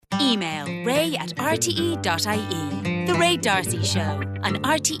Email ray@rte.ie. The Ray D'Arcy Show on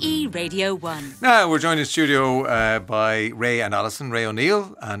RTE Radio 1. Now, we're joined in studio by Ray and Allison, Ray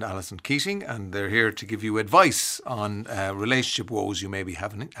O'Neill and Allison Keating, and they're here to give you advice on relationship woes you may be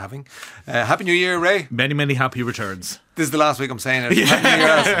having. Happy New Year, Ray. Many, many happy returns. This is the last week I'm saying it. Happy New Year,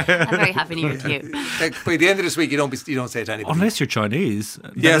 Allison. A very happy New Year to you. By the end of this week, you don't say it to anybody. Unless you're Chinese,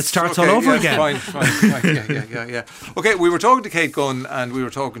 then yes, it starts okay, all over yes, again. Fine. Yeah. Okay, we were talking to Kate Gunn and we were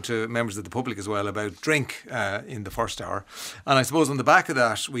talking to members of the public as well about drink in the first hour. And I suppose on the back of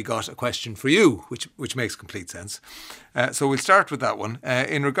that, we got a question for you, which makes complete sense. So we'll start with that one.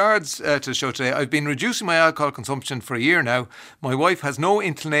 In regards to the show today, I've been reducing my alcohol consumption for a year now. My wife has no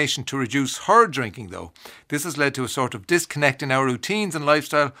inclination to reduce her drinking though. This has led to a sort of disconnect in our routines and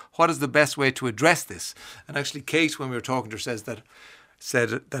lifestyle. What is the best way to address this? And actually Kate, when we were talking to her,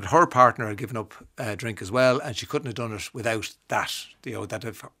 said that her partner had given up drink as well, and she couldn't have done it without that. You know, that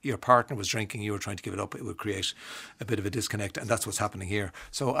if your partner was drinking, you were trying to give it up, it would create a bit of a disconnect, and that's what's happening here.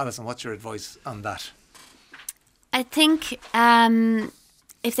 So Alison, what's your advice on that? I think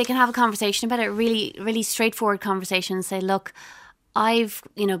if they can have a conversation about it, really, really straightforward conversation, and say, look, I've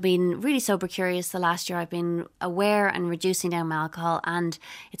been really sober curious the last year. I've been aware and reducing down my alcohol, and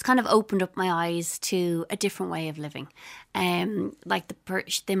it's kind of opened up my eyes to a different way of living.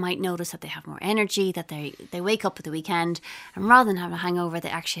 They might notice that they have more energy, that they wake up at the weekend, and rather than having a hangover, they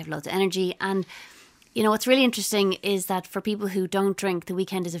actually have loads of energy. And what's really interesting is that for people who don't drink, the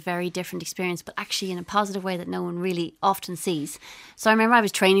weekend is a very different experience, but actually in a positive way that no one really often sees. So I remember I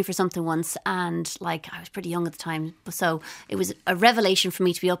was training for something once, and I was pretty young at the time, so it was a revelation for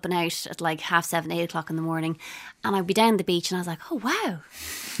me to be up and out at 7:30, 8 o'clock in the morning, and I'd be down the beach and I was like, oh wow,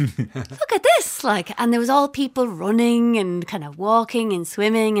 look at this, and there was all people running and kind of walking and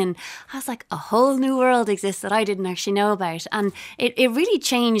swimming, and I was like, a whole new world exists that I didn't actually know about. And it really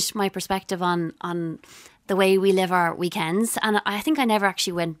changed my perspective on the way we live our weekends. And I think I never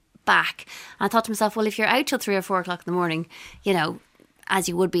actually went back. And I thought to myself, well, if you're out till 3 or 4 o'clock in the morning, as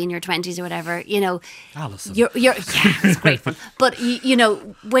you would be in your 20s or whatever, Allison. It's great fun. But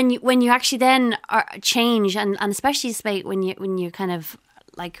when you actually then change, and especially when you kind of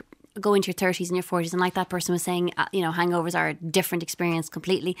go into your 30s and your 40s, and like that person was saying, hangovers are a different experience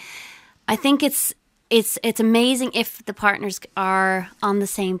completely. I think it's amazing if the partners are on the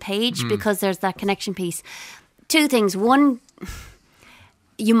same page, because there's that connection piece. Two things. One,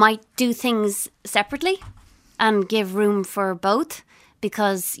 you might do things separately and give room for both,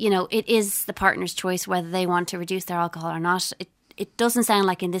 because, it is the partner's choice whether they want to reduce their alcohol or not. It doesn't sound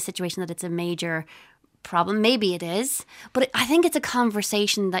like in this situation that it's a major problem. Maybe it is, but I think it's a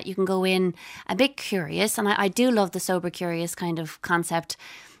conversation that you can go in a bit curious, and I do love the sober curious kind of concept,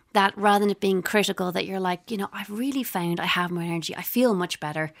 that rather than it being critical, that you're like, I've really found I have more energy, I feel much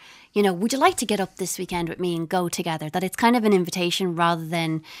better, would you like to get up this weekend with me and go together? That it's kind of an invitation rather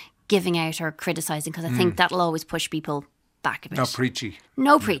than giving out or criticising, because I think that'll always push people back a bit. Not preachy.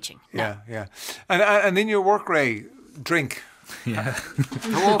 No preaching. No. Yeah. And in your work, Ray, drink. Yeah.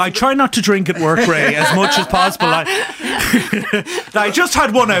 I try not to drink at work, Ray, as much as possible. I just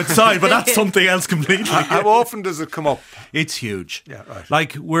had one outside, but that's something else completely. How often does it come up? It's huge. Yeah,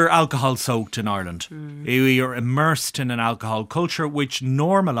 right. We're alcohol soaked in Ireland. We are immersed in an alcohol culture which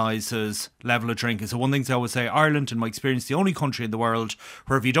normalises level of drinking. So one thing I always say, Ireland, in my experience, the only country in the world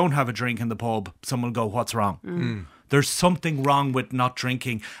where if you don't have a drink in the pub, someone will go, what's wrong? There's something wrong with not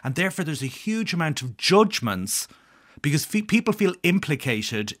drinking, and therefore there's a huge amount of judgments, because people feel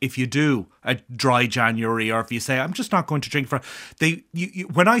implicated if you do a dry January, or if you say, I'm just not going to drink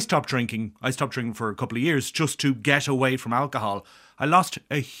when I stopped drinking for a couple of years just to get away from alcohol. I lost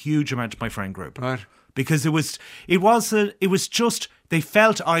a huge amount of my friend group. Right. Because it was just, they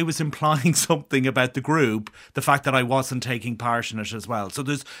felt I was implying something about the group, the fact that I wasn't taking part in it as well. So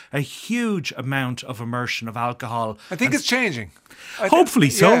there's a huge amount of immersion of alcohol. I think it's changing.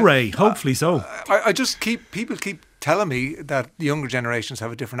 Hopefully so, Ray. Hopefully so. People keep telling me that the younger generations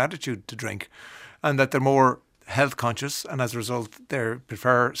have a different attitude to drink, and that they're more health conscious, and as a result they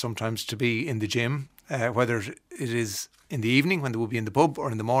prefer sometimes to be in the gym, whether it is in the evening when they would be in the pub,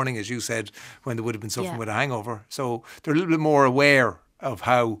 or in the morning, as you said, when they would have been suffering with a hangover. So they're a little bit more aware of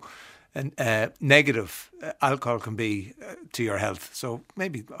how negative alcohol can be to your health. So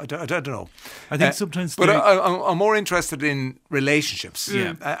maybe, I don't know. I think sometimes... But I'm more interested in relationships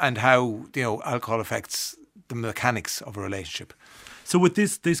and how alcohol affects the mechanics of a relationship. So with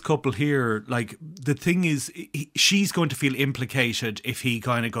this couple here, the thing is, she's going to feel implicated if he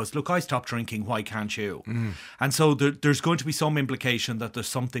kind of goes, look, I stopped drinking, why can't you? And so there's going to be some implication that there's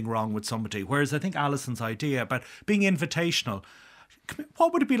something wrong with somebody. Whereas I think Alison's idea about being invitational,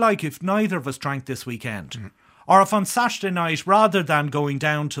 what would it be like if neither of us drank this weekend? Or if on Saturday night, rather than going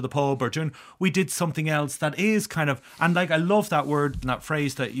down to the pub or doing, we did something else that is kind of, and like I love that word and that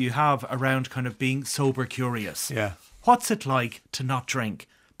phrase that you have around kind of being sober curious. Yeah. What's it like to not drink?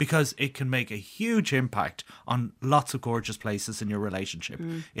 Because it can make a huge impact on lots of gorgeous places in your relationship,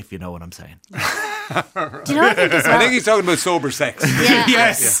 if you know what I'm saying. Do you know what I think as well? I think he's talking about sober sex. Yeah.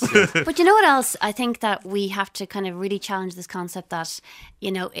 Yes. But you know what else? I think that we have to kind of really challenge this concept that,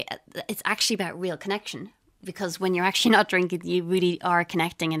 you know, it's actually about real connection. Because when you're actually not drinking, you really are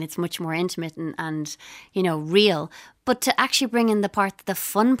connecting, and it's much more intimate and you know, real. But to actually bring in the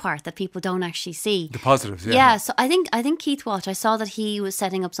fun part that people don't actually see. The positives, yeah. Yeah, so I think Keith Walsh, I saw that he was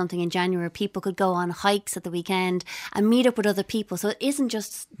setting up something in January where people could go on hikes at the weekend and meet up with other people. So it isn't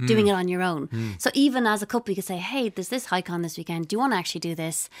just doing it on your own. So even as a couple, you could say, hey, there's this hike on this weekend. Do you want to actually do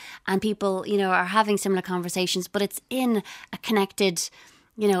this? And people, you know, are having similar conversations, but it's in a connected,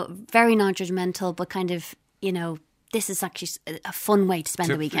 you know, very non-judgmental, but kind of, you know, this is actually a fun way to spend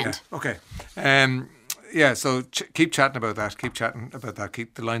the weekend. Yeah. Okay. So keep chatting about that.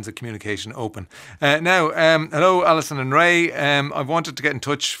 Keep the lines of communication open. Now, hello, Alison and Ray. I've wanted to get in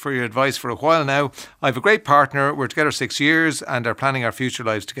touch for your advice for a while now. I have a great partner. We're together 6 years and are planning our future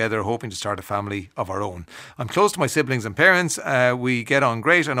lives together, hoping to start a family of our own. I'm close to my siblings and parents. We get on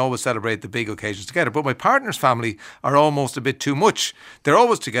great and always celebrate the big occasions together. But my partner's family are almost a bit too much. They're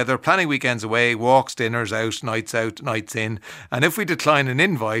always together, planning weekends away, walks, dinners out, nights in. And if we decline an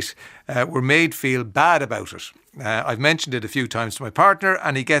invite, we're made feel bad about it. I've mentioned it a few times to my partner,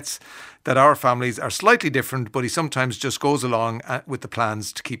 and he gets that our families are slightly different, but he sometimes just goes along with the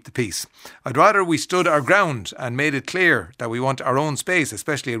plans to keep the peace. I'd rather we stood our ground and made it clear that we want our own space,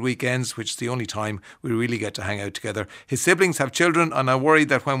 especially at weekends, which is the only time we really get to hang out together. His siblings have children, and I'm worried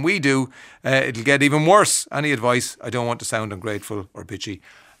that when we do, it'll get even worse. Any advice? I don't want to sound ungrateful or bitchy.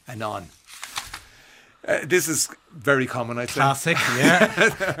 And on. This is very common, I'd say. Classic,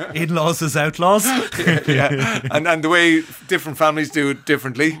 yeah. In-laws as outlaws. Yeah. And the way different families do it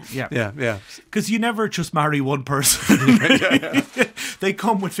differently. Yeah. Because you never just marry one person. They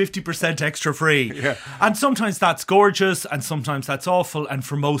come with 50% extra free. Yeah. And sometimes that's gorgeous and sometimes that's awful. And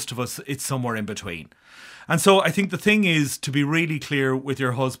for most of us, it's somewhere in between. And so I think the thing is to be really clear with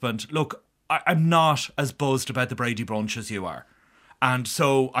your husband. Look, I'm not as buzzed about the Brady brunch as you are. And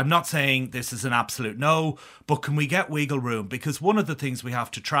so I'm not saying this is an absolute no, but can we get wiggle room? Because one of the things we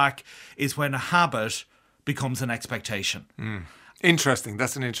have to track is when a habit becomes an expectation. Interesting.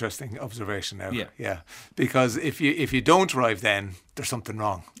 That's an interesting observation now. Yeah. Because if you don't arrive then, there's something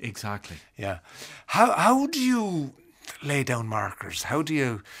wrong. Exactly. Yeah. How do you lay down markers? How do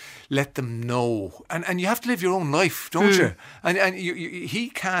you let them know? And you have to live your own life, don't you? And he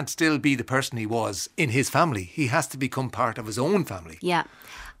can't still be the person he was in his family. He has to become part of his own family. Yeah.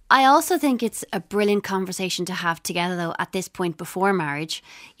 I also think it's a brilliant conversation to have together, though, at this point before marriage,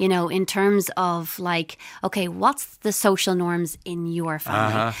 you know, in terms of like, okay, what's the social norms in your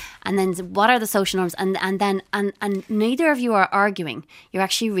family? And then what are the social norms? And neither of you are arguing. You're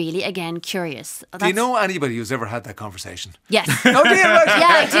actually really, again, curious. Do you know anybody who's ever had that conversation? Yes. Oh, do you?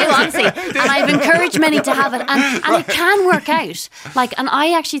 Yeah, I do, honestly. And I've encouraged many to have it. And it can work out. Like, and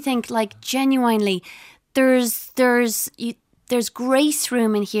I actually think, like, genuinely, there's grace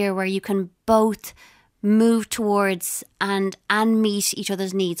room in here where you can both move towards and meet each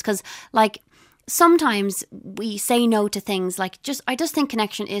other's needs. Because, like, sometimes we say no to things like I just think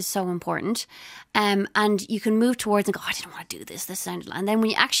connection is so important. And you can move towards and go, I didn't want to do this. This sounded, and then when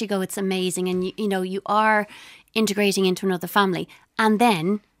you actually go, it's amazing. And you know, you are integrating into another family. And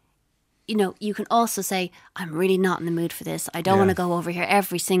then, you know, you can also say, I'm really not in the mood for this. I don't want to go over here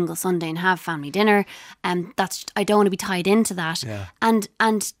every single Sunday and have family dinner. I don't want to be tied into that. Yeah. And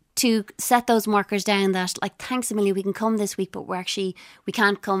to set those markers down that, like, thanks a million, we can come this week, but we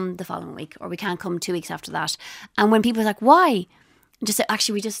can't come the following week, or we can't come 2 weeks after that. And when people are like, why? Just say,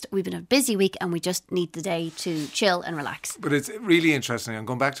 actually, we've been a busy week and we just need the day to chill and relax. But it's really interesting. I'm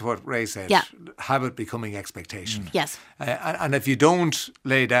going back to what Ray said. Yeah. Habit becoming expectation. Yes. And if you don't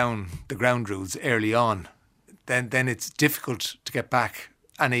lay down the ground rules early on, then it's difficult to get back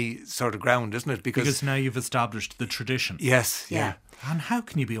any sort of ground, isn't it? Because now you've established the tradition. Yes. Yeah. And how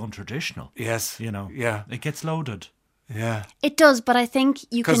can you be untraditional? Yes. You know. Yeah. It gets loaded. Yeah. It does, but I think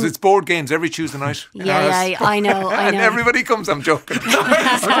you can... Because it's board games every Tuesday night. Yeah, I know. And everybody comes, I'm joking.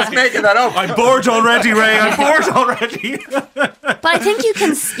 I'm just making that up. I'm bored already, Ray. I'm bored already. But I think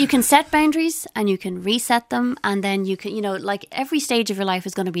you can set boundaries and you can reset them, and then you can, like every stage of your life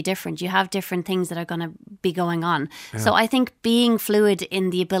is going to be different. You have different things that are going to be going on. Yeah. So I think being fluid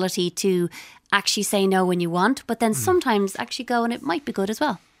in the ability to actually say no when you want, but then sometimes actually go and it might be good as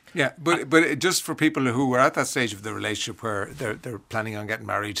well. Yeah, but just for people who are at that stage of the relationship where they're planning on getting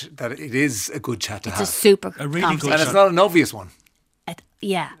married, that it is a good chat to have. It's a super really good, and it's not an obvious one.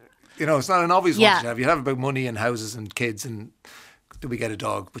 Yeah. It's not an obvious one to have. You have about money and houses and kids and do we get a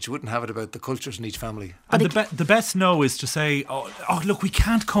dog, but you wouldn't have it about the cultures in each family. And the best no is to say, oh, look, we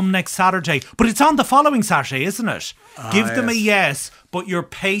can't come next Saturday, but it's on the following Saturday, isn't it? Give them a yes, but you're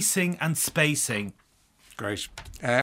pacing and spacing. Great.